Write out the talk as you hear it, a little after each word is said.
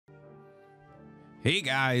Hey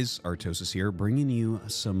guys, Artosis here, bringing you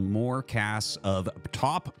some more casts of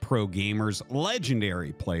top pro gamers,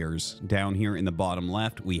 legendary players. Down here in the bottom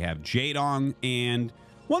left, we have Jaedong, and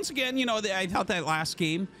once again, you know, I thought that last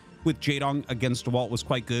game with Jaedong against Dewalt was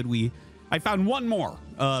quite good. I found one more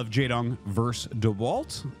of Jaedong versus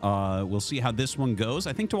Dewalt. We'll see how this one goes.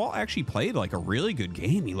 I think Dewalt actually played like a really good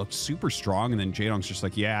game. He looked super strong, and then Jaedong's just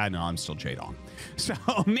like, yeah, no, I'm still Jaedong. So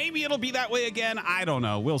maybe it'll be that way again. I don't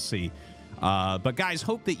know. We'll see. But guys,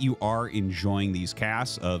 hope that you are enjoying these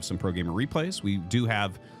casts of some pro gamer replays. We do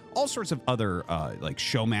have all sorts of other like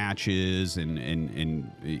show matches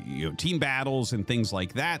and you know, team battles and things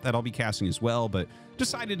like that I'll be casting as well. But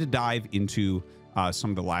decided to dive into some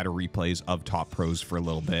of the ladder replays of top pros for a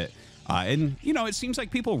little bit. And you know, it seems like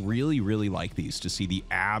people really like these, to see the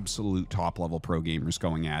absolute top level pro gamers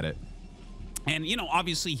going at it. And you know,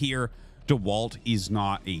 obviously here, Dewalt is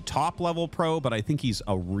not a top level pro, but I think he's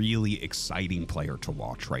a really exciting player to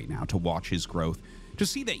watch right now, to watch his growth, to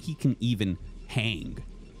see that he can even hang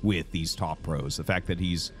with these top pros. The fact that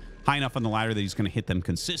he's high enough on the ladder that he's going to hit them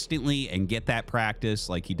consistently and get that practice.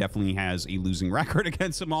 Like, he definitely has a losing record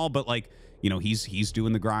against them all, but like, you know, he's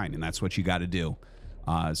doing the grind, and that's what you got to do.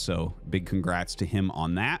 So big congrats to him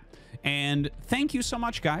on that. And thank you so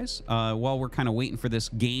much, guys. While we're kind of waiting for this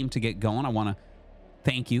game to get going, I want to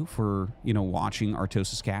thank you for, you know, watching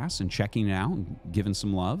ArtosisCasts and checking it out and giving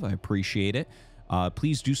some love. I appreciate it.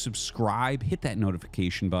 Please do subscribe, hit that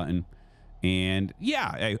notification button. And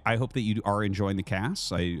yeah, I hope that you are enjoying the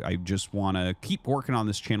casts. I just want to keep working on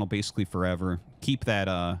this channel basically forever. Keep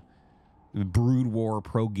that Brood War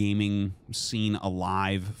pro gaming scene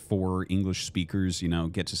alive for English speakers. You know,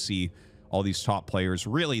 get to see all these top players.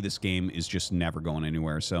 Really, this game is just never going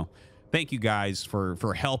anywhere. So thank you guys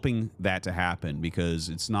for helping that to happen, because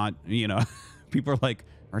it's not, you know, people are like,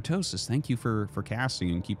 Artosis, thank you for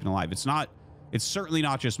casting and keeping alive. It's certainly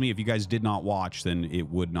not just me. If you guys did not watch, then it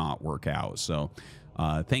would not work out. So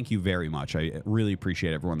thank you very much. I really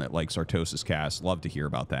appreciate everyone that likes ArtosisCasts. Love to hear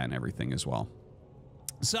about that and everything as well.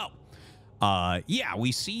 So yeah,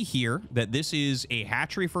 we see here that this is a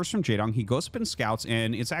hatchery first from Jaedong. He goes up in scouts,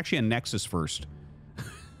 and it's actually a Nexus first.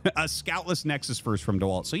 A scoutless Nexus first from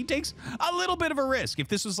Dewalt. So he takes a little bit of a risk. If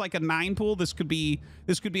this was like a 9 pool, this could be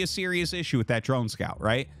a serious issue with that drone scout,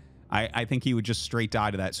 right? I think he would just straight die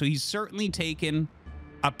to that. So he's certainly taken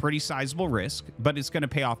a pretty sizable risk, but it's going to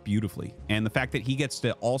pay off beautifully. And the fact that he gets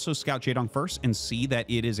to also scout Jaedong first and see that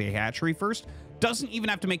it is a hatchery first, doesn't even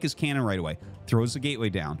have to make his cannon right away. Throws the gateway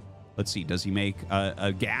down. Let's see, does he make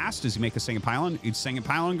a gas? Does he make a second pylon? Second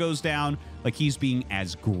pylon goes down. Like, he's being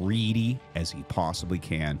as greedy as he possibly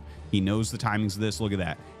can. He knows the timings of this. Look at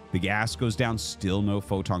that. The gas goes down, still no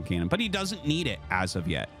photon cannon, but he doesn't need it as of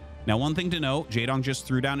yet. Now, one thing to note, Jaedong just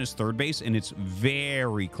threw down his third base, and it's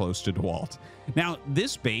very close to Dewalt. Now,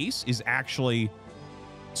 this base is actually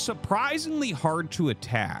surprisingly hard to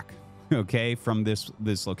attack, okay, from this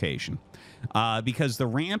location, because the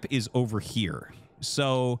ramp is over here.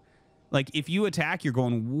 So, like, if you attack, you're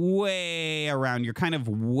going way around. You're kind of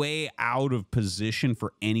way out of position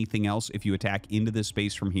for anything else if you attack into this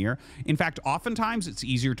space from here. In fact, oftentimes it's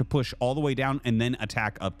easier to push all the way down and then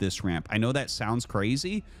attack up this ramp. I know that sounds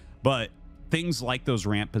crazy, but things like those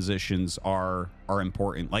ramp positions are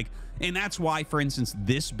important. Like, and that's why, for instance,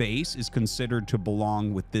 this base is considered to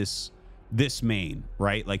belong with this main,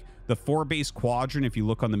 right? Like, the 4-base quadrant, if you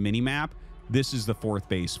look on the mini map, this is the 4th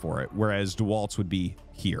base for it, whereas Dewalt's would be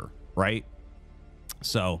here. Right?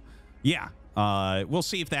 So yeah, we'll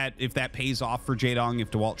see if that pays off for Jaedong,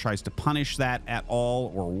 if Dewalt tries to punish that at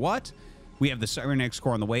all or what. We have the Cybernetic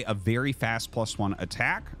core on the way, a very fast +1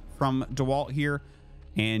 attack from Dewalt here,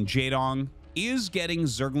 and Jaedong is getting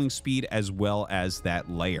Zergling speed as well as that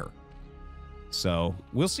layer. So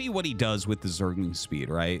we'll see what he does with the Zergling speed,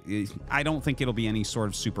 right? I don't think it'll be any sort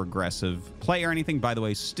of super aggressive play or anything. By the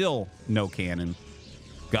way, still no cannon.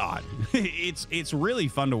 God, it's really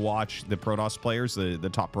fun to watch the Protoss players, the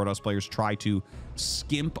top Protoss players, try to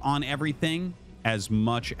skimp on everything as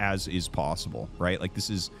much as is possible, right? Like, this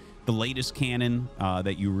is the latest cannon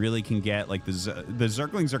that you really can get. Like, the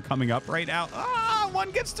Zerglings are coming up right now. Ah,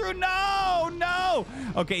 one gets through. No.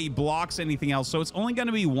 Okay, he blocks anything else. So it's only going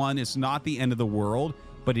to be one. It's not the end of the world,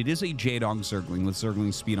 but it is a Jaedong Zergling with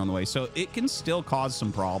Zergling speed on the way. So it can still cause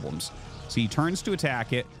some problems. So he turns to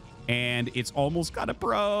attack it, and it's almost got a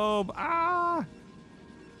probe. Ah!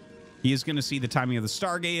 He is going to see the timing of the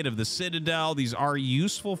Stargate, of the Citadel. These are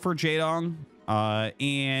useful for Jaedong.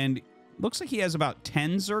 And looks like he has about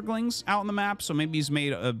 10 Zerglings out on the map. So maybe he's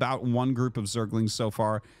made about one group of Zerglings so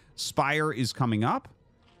far. Spire is coming up.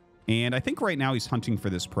 And I think right now he's hunting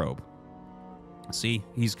for this probe. See,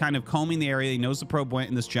 he's kind of combing the area. He knows the probe went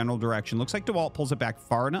in this general direction. Looks like DeWalt pulls it back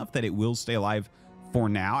far enough that it will stay alive for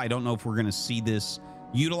now. I don't know if we're going to see this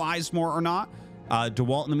utilized more or not.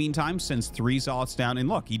 DeWalt, in the meantime, sends 3 Zealots down. And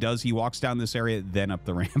look, he walks down this area, then up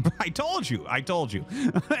the ramp. I told you.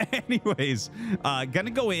 Anyways,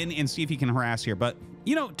 gonna go in and see if he can harass here. But,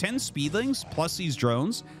 you know, 10 Speedlings plus these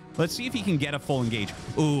drones. Let's see if he can get a full engage.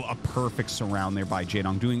 Ooh, a perfect surround there by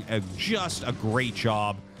Jaedong. Doing just a great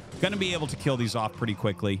job. Gonna be able to kill these off pretty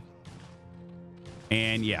quickly.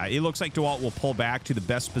 And yeah, it looks like DeWalt will pull back to the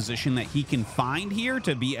best position that he can find here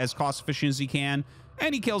to be as cost efficient as he can.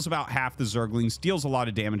 And he kills about half the Zerglings, deals a lot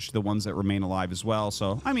of damage to the ones that remain alive as well.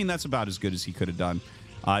 So, I mean, that's about as good as he could have done.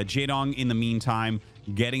 Jaedong, in the meantime,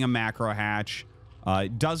 getting a macro hatch.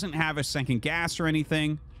 Doesn't have a second gas or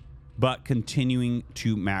anything, but continuing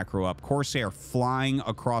to macro up. Corsair flying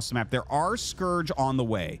across the map. There are Scourge on the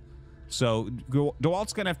way. So,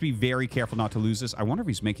 DeWalt's going to have to be very careful not to lose this. I wonder if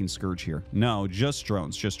he's making Scourge here. No, just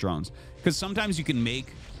drones, Because sometimes you can make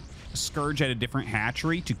Scourge at a different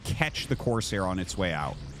hatchery to catch the Corsair on its way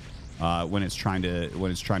out when it's trying to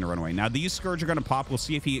run away. Now these Scourge are going to pop. We'll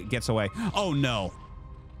see if he gets away. Oh no!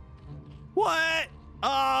 What?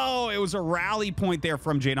 Oh, it was a rally point there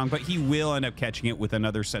from Jaedong, but he will end up catching it with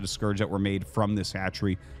another set of Scourge that were made from this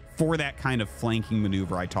hatchery for that kind of flanking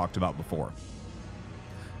maneuver I talked about before.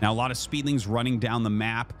 Now a lot of Speedlings running down the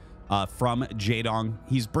map from Jaedong.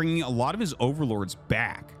 He's bringing a lot of his Overlords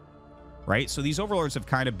back. Right? So these Overlords have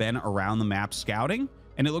kind of been around the map scouting,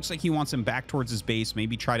 and it looks like he wants them back towards his base,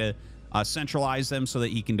 maybe try to centralize them so that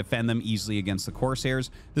he can defend them easily against the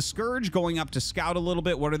Corsairs. The Scourge going up to scout a little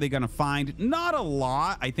bit. What are they going to find? Not a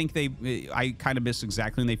lot. I think I kind of missed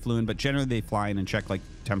exactly when they flew in, but generally they fly in and check like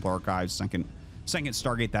Templar Archives, second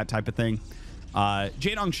Stargate, that type of thing.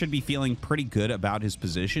 Jaedong should be feeling pretty good about his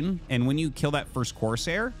position, and when you kill that first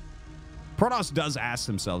Corsair, Protoss does ask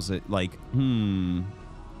themselves that, like,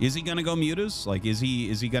 is he going to go mutas? Like, is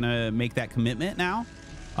he going to make that commitment now?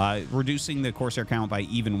 Reducing the Corsair count by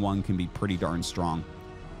even 1 can be pretty darn strong.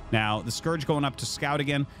 Now, the Scourge going up to scout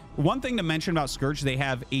again. One thing to mention about Scourge, they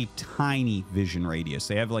have a tiny vision radius.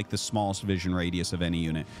 They have, like, the smallest vision radius of any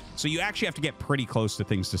unit. So you actually have to get pretty close to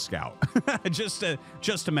things to scout. just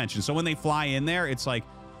to mention. So when they fly in there, it's like,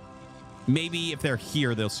 maybe if they're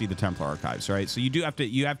here, they'll see the Templar Archives, right? So you have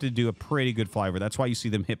to do a pretty good flyover. That's why you see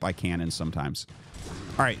them hit by cannons sometimes.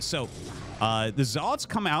 All right, so the Zealots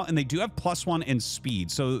come out, and they do have +1 in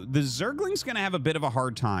speed. So the Zergling's going to have a bit of a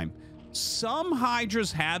hard time. Some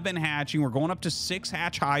Hydras have been hatching. We're going up to 6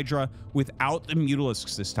 hatch Hydra without the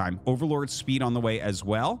Mutalisks this time. Overlord speed on the way as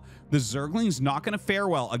well. The Zergling's not going to fare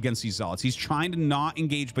well against these Zealots. He's trying to not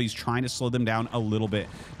engage, but he's trying to slow them down a little bit.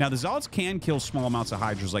 Now, the Zealots can kill small amounts of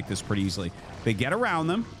Hydras like this pretty easily. They get around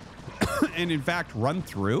them and, in fact, run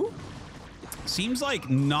through. Seems like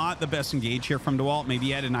not the best engage here from DeWalt. Maybe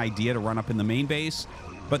he had an idea to run up in the main base,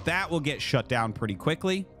 but that will get shut down pretty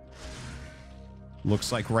quickly.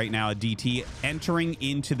 Looks like right now a DT entering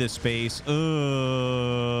into this space.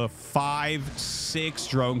 5, 6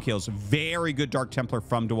 drone kills. Very good Dark Templar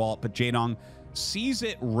from DeWalt, but Jaedong sees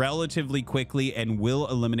it relatively quickly and will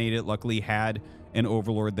eliminate it. Luckily had an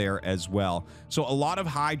Overlord there as well. So a lot of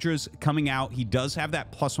Hydras coming out. He does have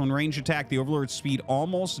that +1 range attack. The Overlord speed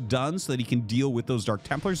almost done so that he can deal with those Dark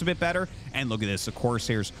Templars a bit better. And look at this, the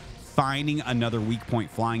Corsairs finding another weak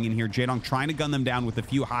point flying in here. Jaedong trying to gun them down with a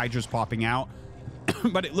few Hydras popping out.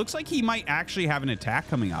 But it looks like he might actually have an attack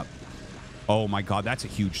coming up. Oh my god, that's a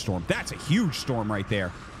huge storm. That's a huge storm right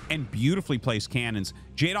there. And beautifully placed cannons.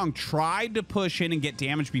 Jaedong tried to push in and get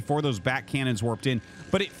damage before those back cannons warped in,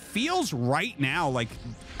 but it feels right now like,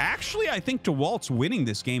 actually, I think DeWalt's winning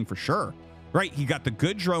this game for sure. Right, he got the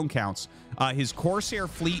good drone counts. His Corsair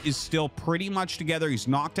fleet is still pretty much together. He's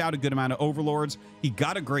knocked out a good amount of Overlords. He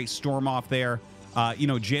got a great storm off there. You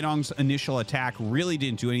know, Jaedong's initial attack really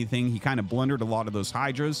didn't do anything. He kind of blundered a lot of those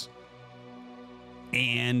Hydras.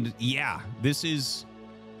 And yeah, this is...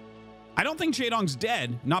 I don't think Jaedong's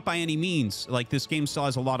dead, not by any means. Like, this game still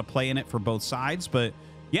has a lot of play in it for both sides, but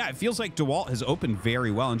yeah, it feels like DeWalt has opened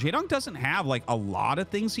very well, and Jaedong doesn't have, like, a lot of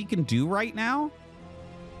things he can do right now.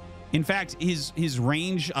 In fact, his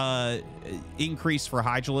range increase for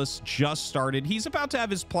Hydralisk just started. He's about to have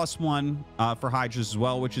his +1 for Hydras as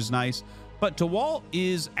well, which is nice. But DeWalt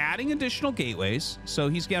is adding additional gateways, so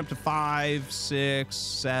he's getting up to 5, 6,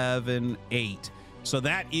 7, 8. So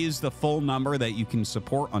that is the full number that you can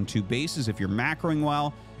support on 2 bases if you're macroing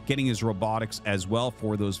well, getting his robotics as well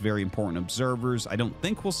for those very important observers. I don't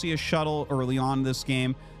think we'll see a shuttle early on in this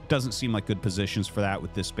game. Doesn't seem like good positions for that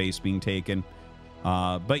with this base being taken.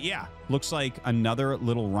 But yeah, looks like another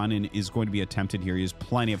little run-in is going to be attempted here. He has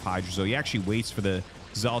plenty of Hydras, so he actually waits for the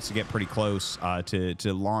Zealots to get pretty close to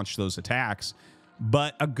launch those attacks.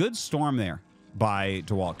 But a good storm there by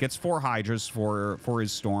Dewalt. Gets 4 Hydras for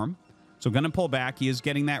his storm. So going to pull back. He is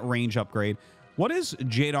getting that range upgrade. What is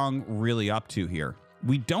Jaedong really up to here?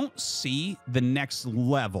 We don't see the next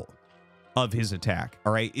level of his attack.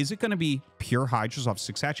 All right. Is it going to be pure Hydras off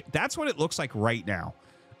 6 hatch? That's what it looks like right now.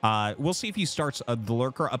 We'll see if he starts the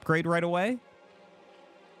Lurker upgrade right away.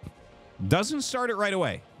 Doesn't start it right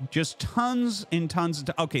away. Just tons and tons.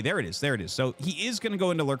 Okay, there it is. There it is. So he is going to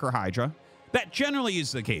go into Lurker Hydra. That generally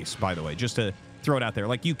is the case, by the way, just to throw it out there.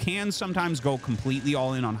 Like, you can sometimes go completely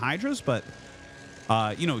all in on Hydras, but,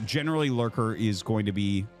 you know, generally Lurker is going to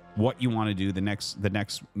be what you want to do the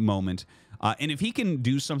next moment. And if he can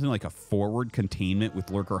do something like a forward containment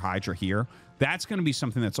with Lurker Hydra here, that's going to be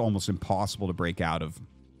something that's almost impossible to break out of.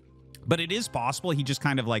 But it is possible. He just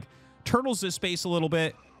kind of like turtles this space a little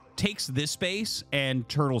bit, takes this space, and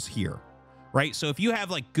turtles here, right? So if you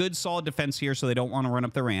have like good solid defense here so they don't want to run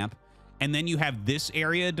up the ramp, and then you have this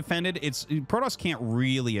area defended, Protoss can't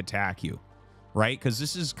really attack you, right? Because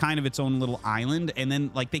this is kind of its own little island, and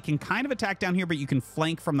then like they can kind of attack down here, but you can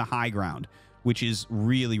flank from the high ground, which is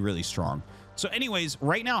really, really strong. So anyways,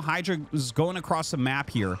 right now Hydra is going across the map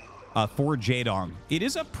here for Jaedong. It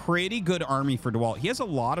is a pretty good army for Dewalt. He has a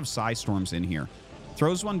lot of Psy Storms in here.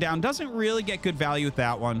 Throws one down. Doesn't really get good value with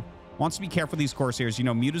that one. Wants to be careful with these Corsairs. You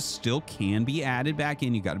know, Mutas still can be added back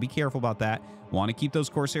in. You got to be careful about that. Want to keep those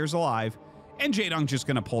Corsairs alive. And Jaedong just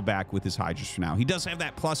going to pull back with his Hydras for now. He does have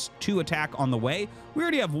that +2 attack on the way. We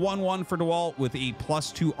already have 1/1 for Dewalt with a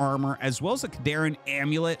 +2 armor, as well as a Kadarin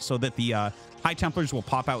amulet, so that the High Templars will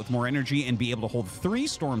pop out with more energy and be able to hold 3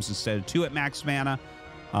 storms instead of 2 at max mana.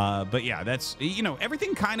 But yeah, that's, you know,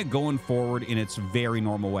 everything kind of going forward in its very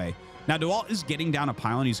normal way. Now, Dewalt is getting down a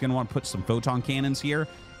pylon. He's going to want to put some photon cannons here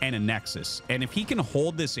and a Nexus. And if he can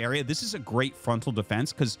hold this area, this is a great frontal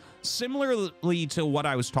defense, because similarly to what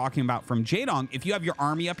I was talking about from Jaedong, if you have your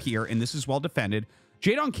army up here and this is well defended,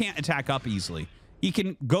 Jaedong can't attack up easily. He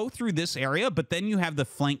can go through this area, but then you have the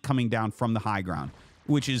flank coming down from the high ground,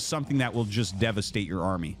 which is something that will just devastate your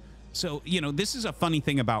army. So, you know, this is a funny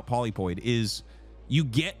thing about Polypoid is you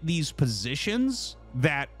get these positions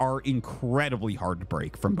that are incredibly hard to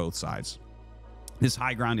break from both sides. This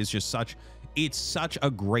high ground is just it's such a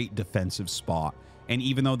great defensive spot. And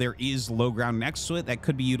even though there is low ground next to it that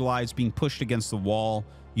could be utilized, being pushed against the wall,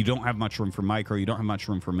 you don't have much room for micro, you don't have much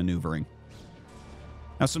room for maneuvering.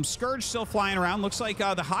 Now, some Scourge still flying around. Looks like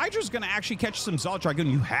the Hydra's going to actually catch some Zealot Dragoon.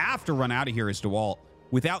 You have to run out of here as Dewalt.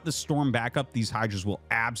 Without the storm backup, these Hydras will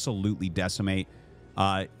absolutely decimate.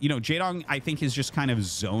 You know, Jaedong, I think, is just kind of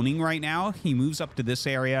zoning right now. He moves up to this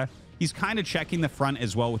area. He's kind of checking the front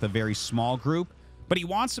as well with a very small group, but he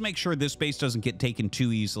wants to make sure this base doesn't get taken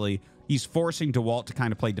too easily. He's forcing Dewalt to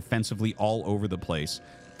kind of play defensively all over the place,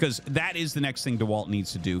 because that is the next thing Dewalt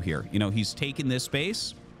needs to do here. You know, he's taken this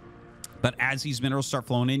base, but as these minerals start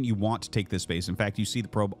flowing in, you want to take this base. In fact, you see the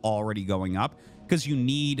probe already going up because you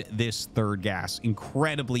need this third gas.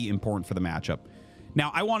 Incredibly important for the matchup. Now,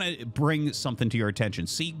 I want to bring something to your attention.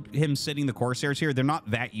 See him sitting the Corsairs here? They're not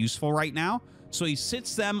that useful right now. So he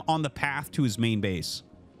sits them on the path to his main base.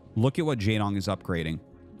 Look at what Jaedong is upgrading.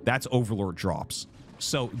 That's Overlord drops.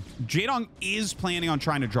 So Jaedong is planning on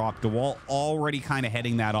trying to drop. Dewalt already kind of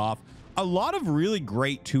heading that off. A lot of really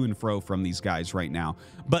great to and fro from these guys right now,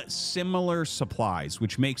 but similar supplies,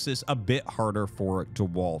 which makes this a bit harder for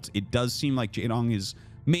Dewalt. It does seem like Jaedong is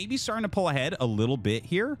maybe starting to pull ahead a little bit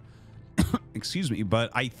here. Excuse me,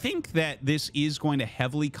 but I think that this is going to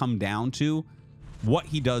heavily come down to what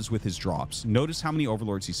he does with his drops. Notice how many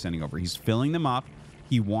Overlords he's sending over. He's filling them up.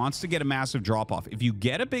 He wants to get a massive drop-off. If you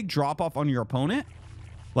get a big drop-off on your opponent,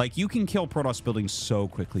 like, you can kill Protoss buildings so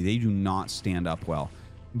quickly. They do not stand up well.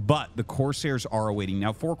 But the Corsairs are awaiting.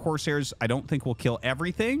 Now, 4 Corsairs, I don't think will kill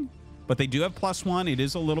everything, but they do have +1. It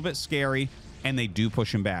is a little bit scary, and they do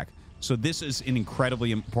push him back. So this is an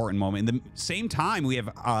incredibly important moment. In the same time, we have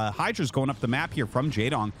Hydras going up the map here from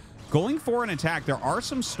Jaedong, going for an attack. There are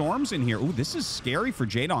some storms in here. Ooh, this is scary for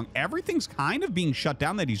Jaedong. Everything's kind of being shut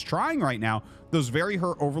down that he's trying right now. Those very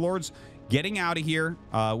hurt Overlords getting out of here.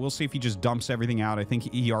 We'll see if he just dumps everything out. I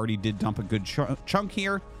think he already did dump a good chunk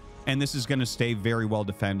here, and this is going to stay very well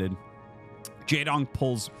defended. Jaedong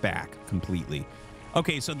pulls back completely.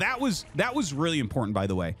 Okay, so that was really important, by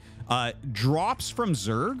the way. Drops from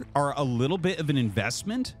Zerg are a little bit of an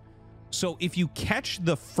investment. So if you catch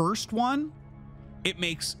the first one, it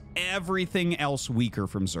makes everything else weaker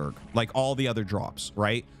from Zerg, like all the other drops,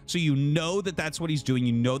 right? So you know that that's what he's doing.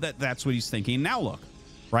 You know that that's what he's thinking. Now look,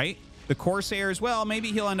 right? The Corsairs, well,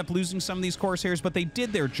 maybe he'll end up losing some of these Corsairs, but they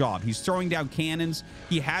did their job. He's throwing down cannons.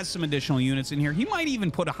 He has some additional units in here. He might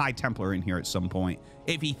even put a High Templar in here at some point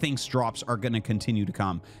if he thinks drops are going to continue to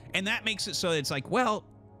come. And that makes it so it's like, well,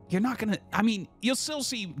 you're not going to... I mean, you'll still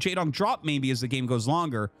see Jaedong drop maybe as the game goes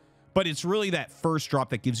longer, but it's really that first drop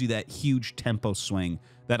that gives you that huge tempo swing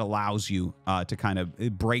that allows you to kind of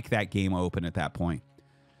break that game open at that point.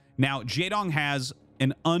 Now, Jaedong has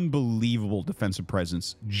an unbelievable defensive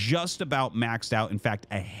presence, just about maxed out, in fact,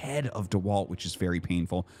 ahead of Dewalt, which is very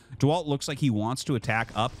painful. Dewalt looks like he wants to attack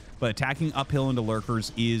up, but attacking uphill into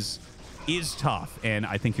lurkers is tough, and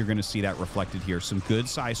I think you're going to see that reflected here. Some good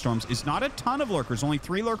size storms. It's not a ton of lurkers, only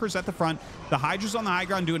 3 lurkers at the front. The Hydras on the high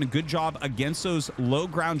ground doing a good job against those low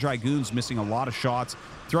ground Dragoons, missing a lot of shots.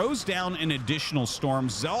 Throws down an additional storm.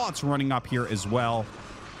 Zealot's running up here as well,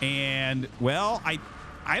 and, well,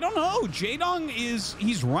 I don't know. Jaedong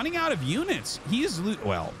he's running out of units. He is,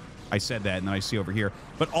 well, I said that and then I see over here,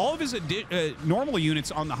 but all of his normal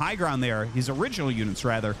units on the high ground there, his original units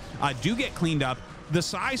rather, do get cleaned up. The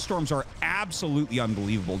size storms are absolutely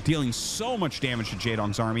unbelievable, dealing so much damage to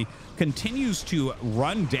Jaedong's army. Continues to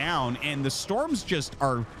run down, and the storms just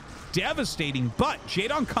are devastating, but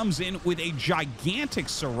Jaedong comes in with a gigantic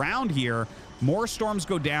surround here. More storms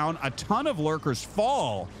go down, a ton of lurkers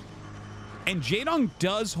fall, and Jaedong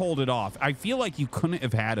does hold it off. I feel like you couldn't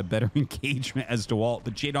have had a better engagement as Dewalt,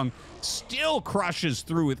 but Jaedong still crushes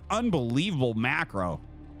through with unbelievable macro.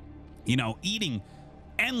 You know, eating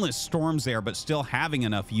endless storms there, but still having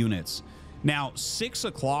enough units. Now, 6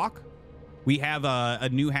 o'clock, we have a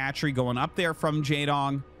new hatchery going up there from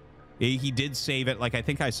Jaedong. He did save it. Like, I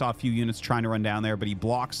think I saw a few units trying to run down there, but he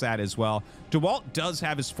blocks that as well. Dewalt does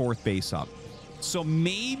have his 4th base up, so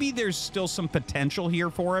maybe there's still some potential here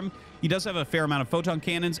for him. He does have a fair amount of photon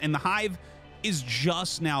cannons, and the Hive is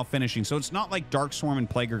just now finishing. So it's not like Dark Swarm and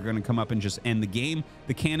Plague are going to come up and just end the game.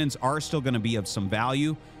 The cannons are still going to be of some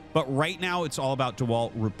value, but right now it's all about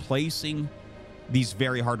Dewalt replacing these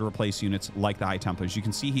very hard to replace units like the High Templars. You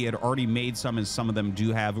can see he had already made some, and some of them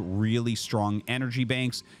do have really strong energy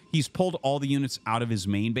banks. He's pulled all the units out of his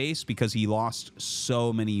main base because he lost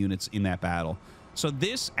so many units in that battle. So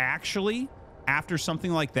this actually, after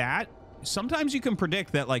something like that, sometimes you can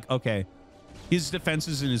predict that, like, okay, his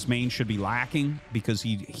defenses in his main should be lacking because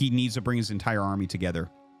he needs to bring his entire army together.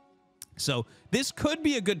 So this could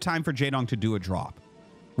be a good time for Jaedong to do a drop.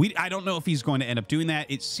 I don't know if he's going to end up doing that.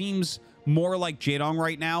 It seems more like Jaedong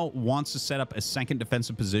right now wants to set up a second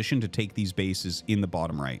defensive position to take these bases in the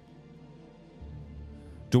bottom right.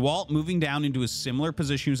 Dewalt moving down into a similar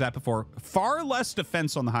position he was at before. Far less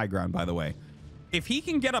defense on the high ground, by the way. If he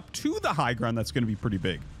can get up to the high ground, that's going to be pretty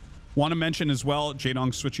big. Want to mention as well,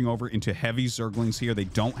 Jaedong switching over into heavy Zerglings here. They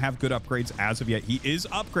don't have good upgrades as of yet. He is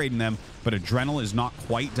upgrading them, but Adrenal is not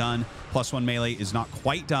quite done. +1 melee is not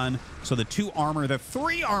quite done. So the 3 armor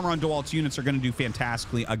on Dewalt's units are going to do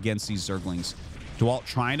fantastically against these Zerglings. Dewalt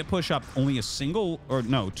trying to push up. Only a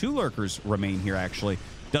 2 lurkers remain here, actually.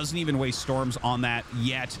 Doesn't even waste storms on that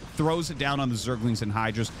yet. Throws it down on the Zerglings and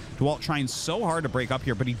Hydras. Dewalt trying so hard to break up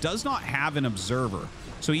here, but he does not have an observer.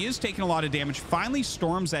 So he is taking a lot of damage. Finally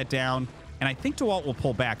storms that down, and I think Dewalt will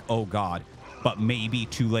pull back. Oh, God. But maybe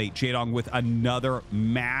too late. Jaedong with another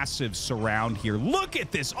massive surround here. Look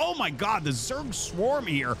at this. Oh, my God. The Zerg swarm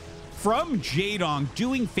here from Jaedong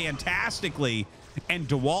doing fantastically. And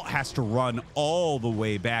Dewalt has to run all the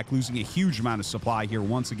way back, losing a huge amount of supply here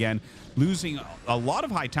once again. Losing a lot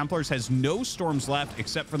of High Templars, has no storms left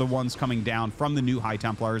except for the ones coming down from the new High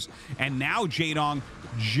Templars. And now Jaedong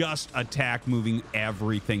just attack, moving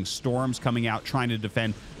everything. Storms coming out, trying to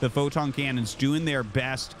defend. The photon cannons doing their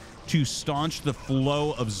best to staunch the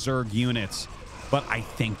flow of Zerg units. But I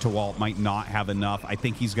think Dewalt might not have enough. I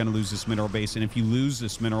think he's going to lose this mineral base. And if you lose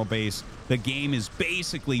this mineral base, the game is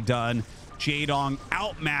basically done. Jaedong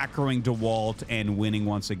out-macroing Dewalt and winning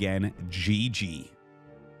once again. GG.